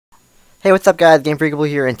Hey, what's up guys, Game Freakable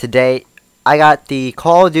here, and today I got the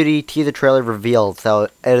Call of Duty teaser trailer revealed. So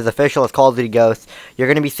it is official, it's Call of Duty Ghosts. You're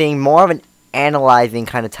going to be seeing more of an analyzing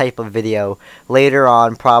kind of type of video later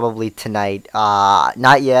on, probably tonight.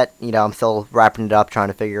 Not yet, I'm still wrapping it up, trying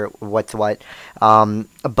to figure out what's what.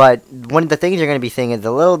 But one of the things you're going to be seeing is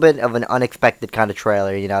a little bit of an unexpected kind of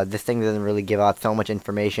trailer. This thing doesn't really give out so much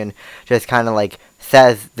information, just kind of like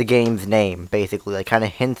says the game's name, basically, like kind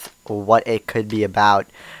of hints what it could be about.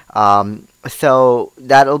 So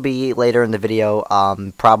that'll be later in the video,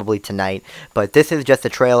 probably tonight. But this is just a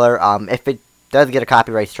trailer. If it does get a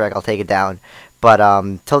copyright strike, I'll take it down. But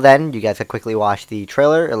till then, you guys can quickly watch the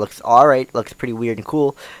trailer. It looks alright. Looks pretty weird and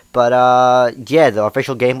cool. But yeah, the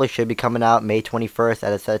official gameplay should be coming out May 21st,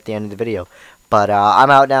 as I said at the end of the video. But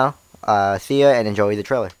I'm out now. See ya and enjoy the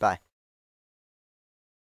trailer. Bye.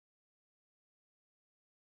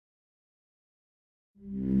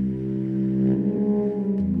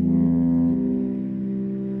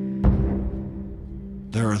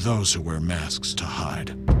 There are those who wear masks to hide.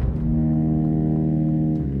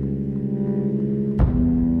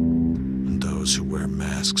 And those who wear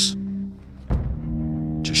masks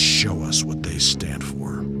to show us what they stand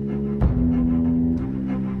for.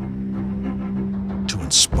 To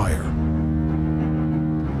inspire.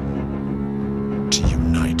 To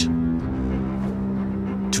unite.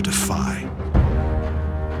 To defy.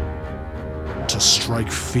 To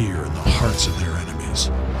strike fear in the hearts of their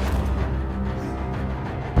enemies.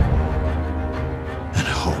 And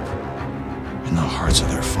hope in the hearts of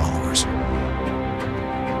their followers.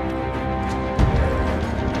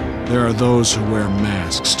 There are those who wear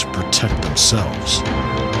masks to protect themselves.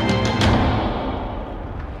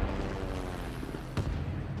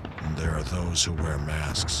 And there are those who wear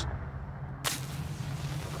masks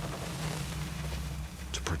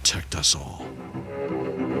to protect us all.